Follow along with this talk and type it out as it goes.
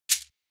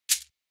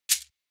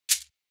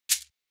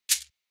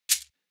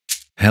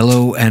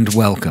Hello and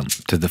welcome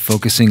to the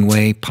Focusing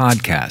Way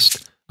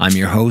podcast. I'm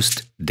your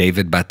host,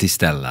 David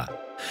Battistella.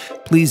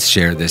 Please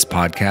share this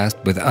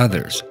podcast with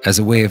others as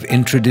a way of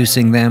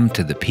introducing them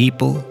to the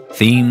people,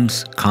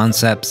 themes,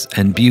 concepts,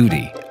 and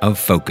beauty of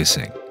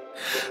focusing.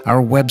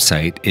 Our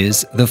website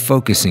is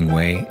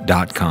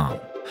thefocusingway.com.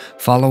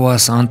 Follow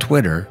us on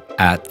Twitter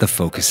at The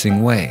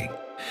Focusing Way.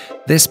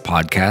 This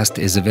podcast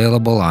is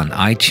available on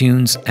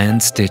iTunes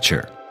and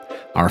Stitcher.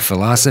 Our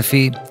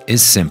philosophy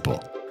is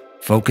simple: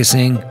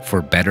 focusing for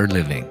better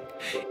living.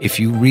 If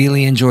you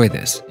really enjoy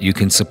this, you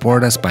can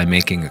support us by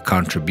making a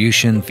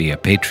contribution via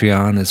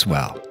Patreon as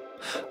well.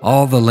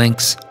 All the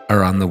links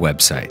are on the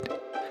website.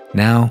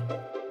 Now,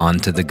 on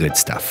to the good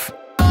stuff.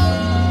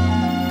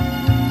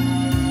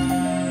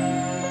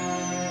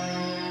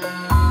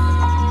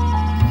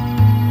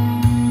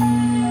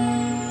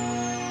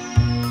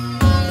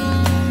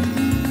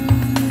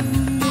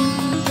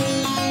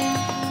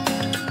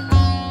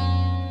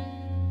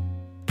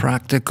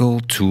 Practical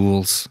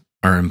tools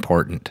are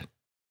important.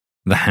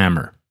 The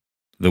hammer,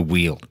 the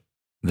wheel,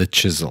 the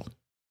chisel,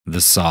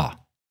 the saw.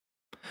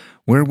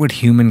 Where would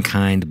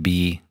humankind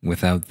be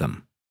without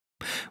them?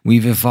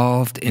 We've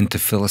evolved into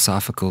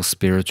philosophical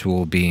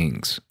spiritual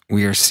beings.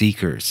 We are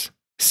seekers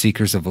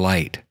of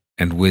light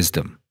and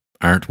wisdom,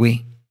 aren't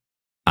we?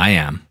 I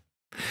am.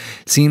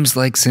 Seems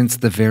like since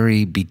the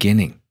very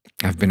beginning,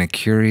 I've been a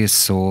curious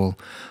soul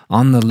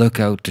on the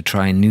lookout to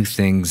try new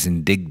things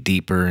and dig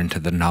deeper into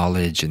the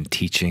knowledge and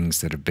teachings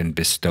that have been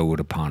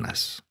bestowed upon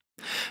us.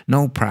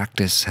 No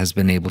practice has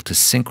been able to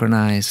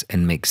synchronize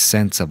and make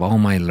sense of all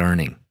my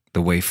learning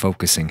the way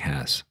focusing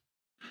has.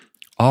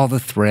 All the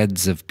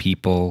threads of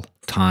people,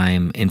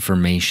 time,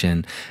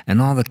 information,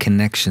 and all the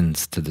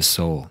connections to the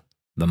soul,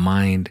 the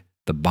mind,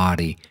 the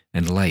body,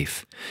 and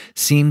life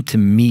seem to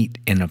meet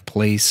in a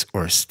place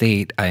or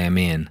state I am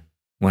in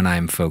when I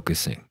am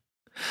focusing.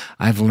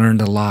 I've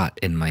learned a lot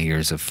in my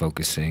years of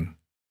focusing,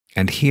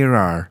 and here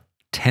are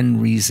 10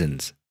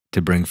 reasons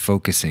to bring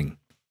focusing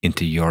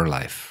into your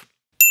life.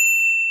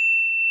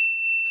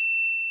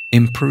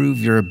 Improve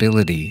your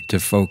ability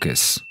to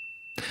focus.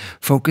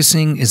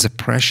 Focusing is a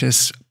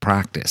precious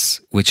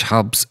practice which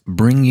helps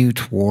bring you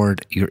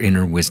toward your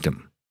inner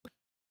wisdom.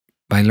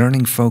 By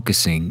learning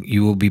focusing,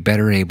 you will be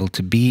better able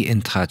to be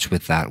in touch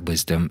with that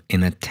wisdom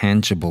in a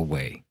tangible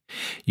way.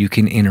 You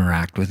can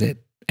interact with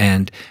it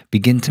and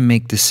begin to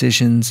make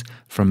decisions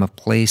from a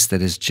place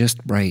that is just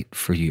right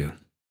for you.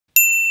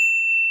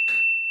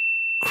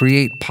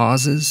 Create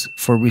pauses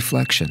for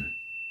reflection.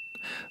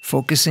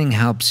 Focusing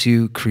helps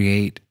you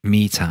create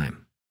me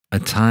time, a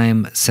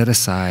time set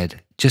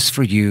aside just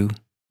for you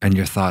and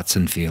your thoughts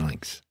and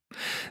feelings.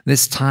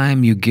 This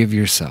time you give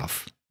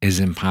yourself is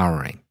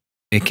empowering.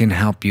 It can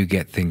help you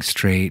get things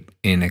straight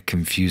in a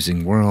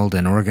confusing world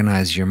and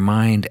organize your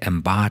mind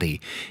and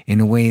body in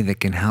a way that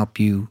can help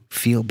you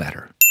feel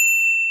better.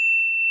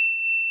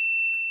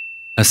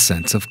 A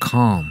sense of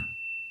calm.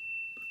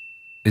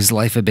 Is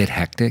life a bit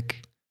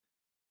hectic?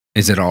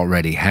 Is it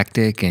already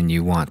hectic and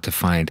you want to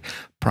find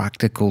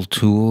practical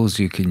tools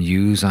you can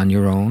use on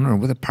your own or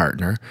with a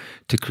partner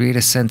to create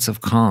a sense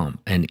of calm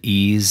and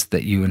ease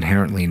that you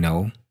inherently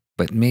know,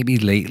 but maybe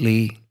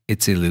lately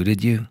it's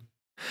eluded you?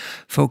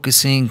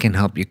 Focusing can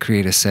help you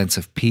create a sense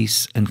of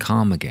peace and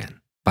calm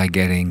again by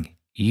getting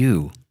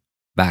you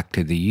back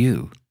to the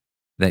you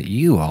that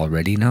you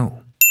already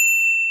know.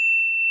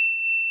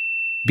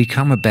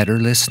 Become a better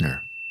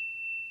listener.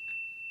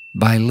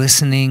 By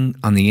listening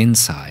on the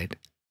inside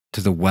to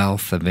the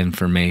wealth of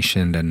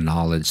information and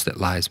knowledge that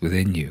lies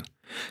within you,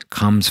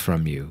 comes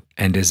from you,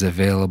 and is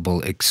available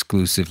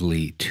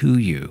exclusively to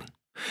you,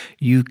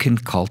 you can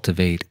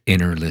cultivate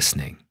inner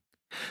listening.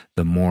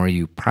 The more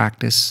you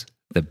practice,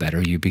 the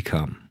better you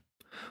become.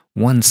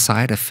 One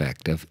side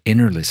effect of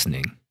inner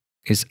listening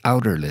is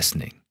outer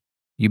listening.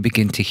 You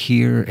begin to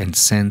hear and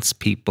sense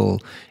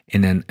people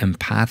in an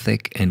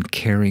empathic and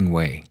caring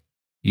way.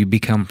 You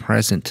become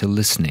present to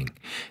listening,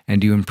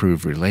 and you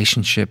improve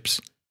relationships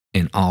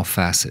in all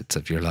facets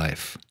of your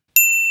life.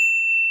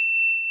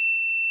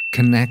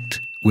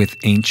 Connect with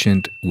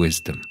ancient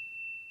wisdom.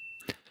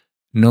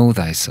 Know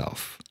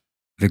thyself.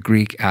 The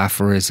Greek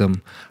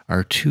aphorism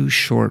are two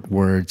short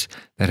words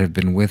that have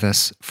been with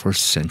us for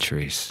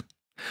centuries.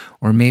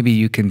 Or maybe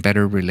you can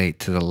better relate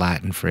to the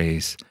Latin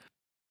phrase,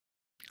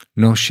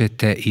 nosce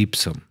te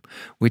ipsum,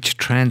 which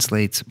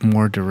translates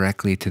more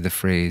directly to the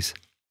phrase,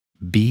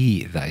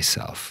 be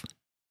thyself.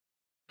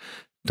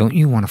 Don't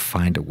you want to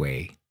find a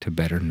way to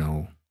better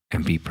know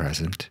and be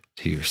present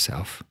to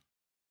yourself?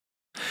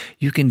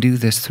 You can do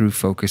this through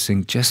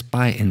focusing just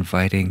by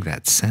inviting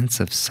that sense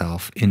of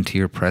self into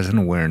your present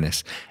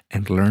awareness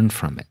and learn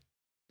from it.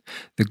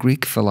 The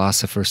Greek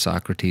philosopher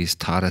Socrates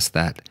taught us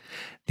that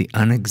the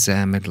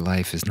unexamined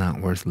life is not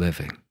worth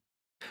living.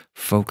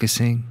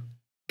 Focusing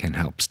can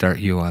help start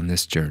you on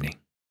this journey.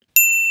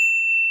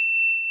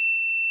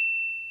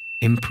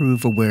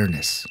 Improve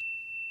awareness.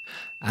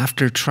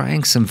 After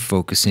trying some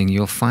focusing,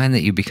 you'll find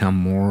that you become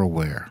more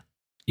aware.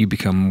 You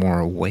become more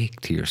awake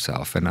to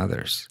yourself and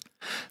others.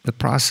 The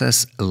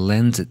process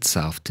lends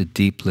itself to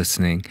deep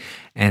listening,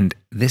 and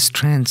this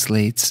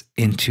translates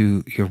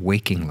into your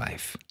waking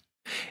life.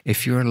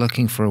 If you are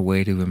looking for a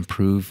way to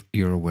improve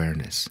your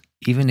awareness,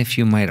 even if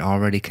you might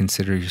already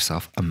consider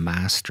yourself a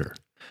master,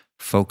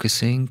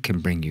 focusing can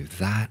bring you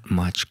that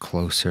much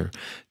closer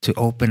to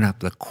open up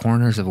the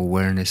corners of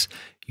awareness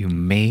you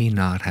may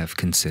not have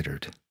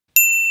considered.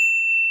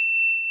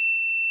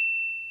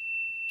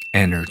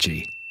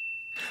 Energy.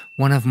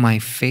 One of my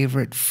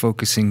favorite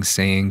focusing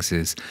sayings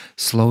is,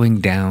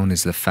 slowing down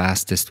is the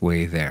fastest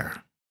way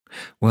there.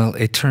 Well,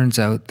 it turns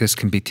out this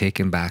can be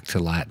taken back to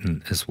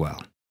Latin as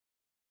well.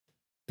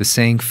 The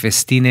saying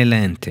festine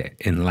lente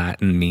in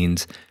Latin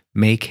means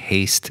make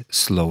haste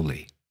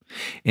slowly.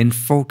 In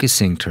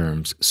focusing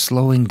terms,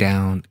 slowing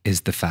down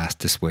is the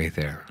fastest way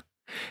there.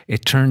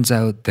 It turns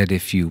out that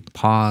if you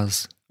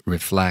pause,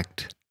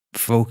 reflect,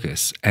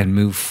 focus, and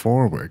move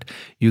forward,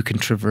 you can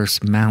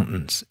traverse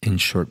mountains in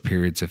short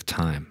periods of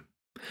time.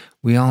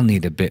 We all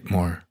need a bit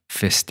more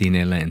festine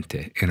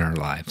lente in our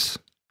lives.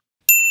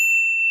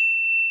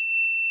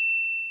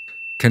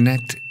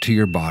 Connect to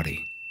your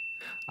body.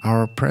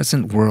 Our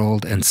present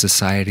world and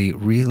society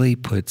really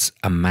puts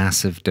a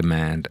massive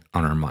demand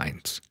on our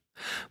minds.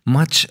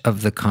 Much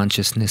of the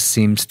consciousness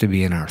seems to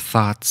be in our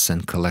thoughts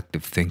and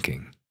collective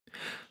thinking.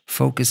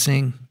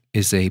 Focusing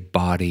is a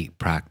body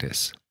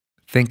practice.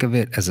 Think of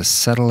it as a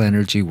subtle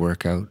energy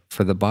workout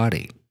for the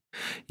body.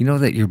 You know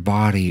that your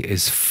body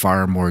is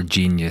far more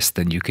genius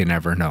than you can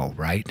ever know,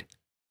 right?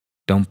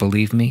 Don't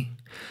believe me?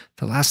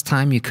 The last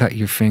time you cut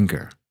your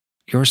finger,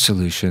 your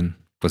solution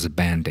was a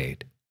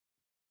Band-Aid.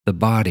 The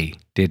body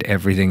did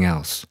everything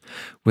else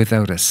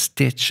without a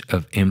stitch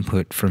of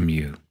input from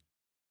you.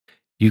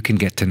 You can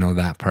get to know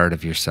that part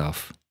of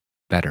yourself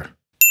better.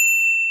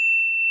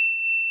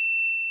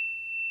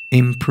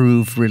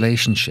 Improve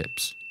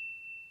relationships.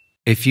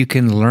 If you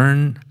can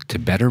learn to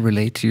better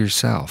relate to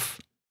yourself,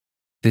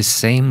 this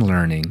same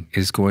learning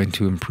is going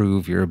to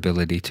improve your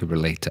ability to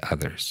relate to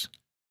others.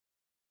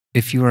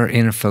 If you are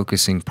in a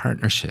focusing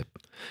partnership,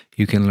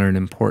 you can learn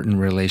important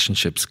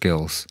relationship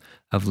skills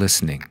of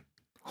listening,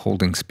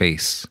 holding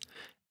space,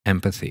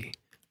 empathy,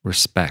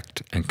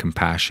 respect, and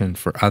compassion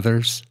for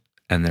others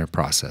and their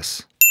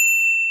process.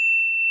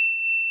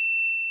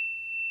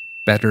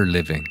 Better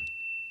living.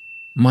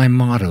 My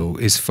motto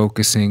is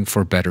focusing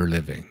for better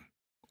living.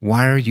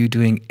 Why are you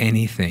doing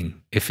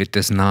anything if it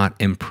does not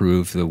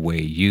improve the way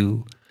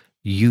you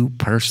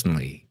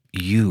personally,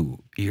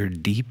 your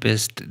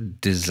deepest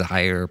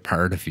desire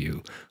part of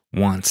you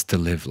wants to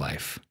live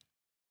life?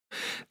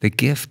 The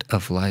gift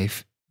of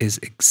life is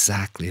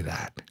exactly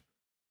that.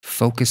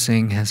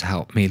 Focusing has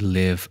helped me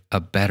live a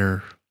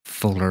better,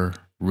 fuller,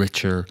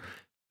 richer,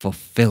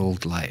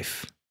 fulfilled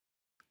life.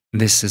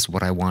 This is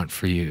what I want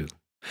for you.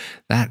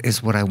 That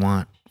is what I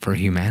want for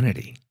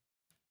humanity.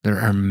 There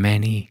are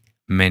many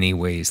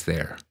ways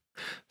there.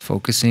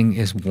 Focusing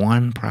is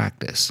one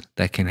practice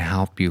that can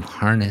help you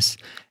harness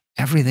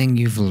everything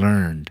you've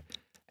learned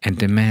and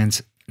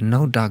demands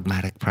no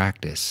dogmatic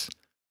practice,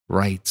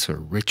 rites, or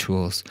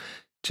rituals,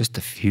 just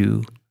a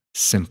few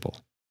simple,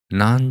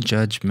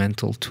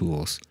 non-judgmental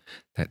tools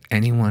that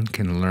anyone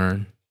can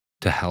learn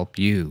to help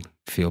you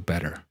feel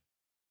better.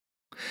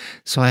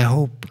 So I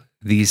hope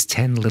these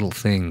 10 little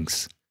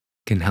things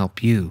can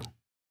help you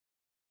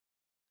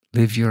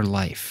live your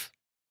life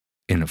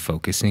in a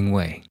focusing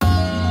way.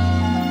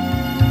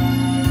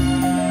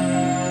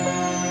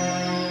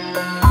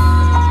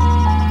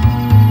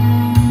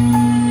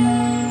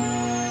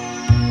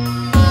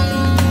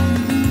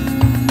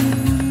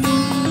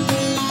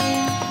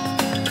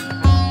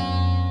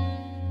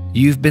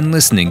 You've been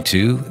listening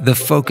to the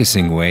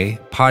Focusing Way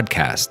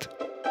podcast.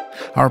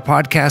 Our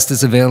podcast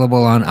is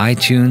available on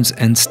iTunes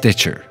and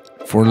Stitcher.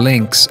 For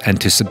links and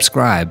to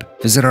subscribe,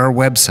 visit our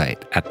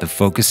website at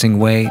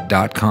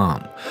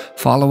thefocusingway.com.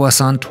 Follow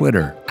us on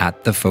Twitter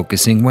at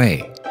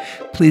thefocusingway.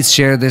 Please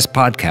share this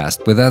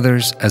podcast with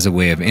others as a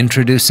way of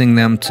introducing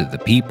them to the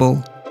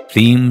people,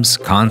 themes,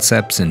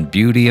 concepts, and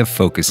beauty of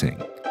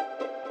focusing.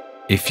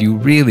 If you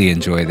really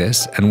enjoy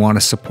this and want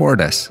to support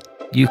us,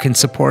 you can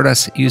support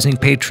us using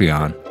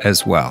Patreon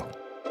as well.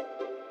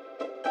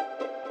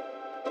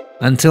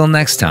 Until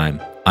next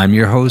time, I'm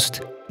your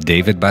host,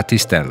 David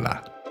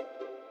Battistella.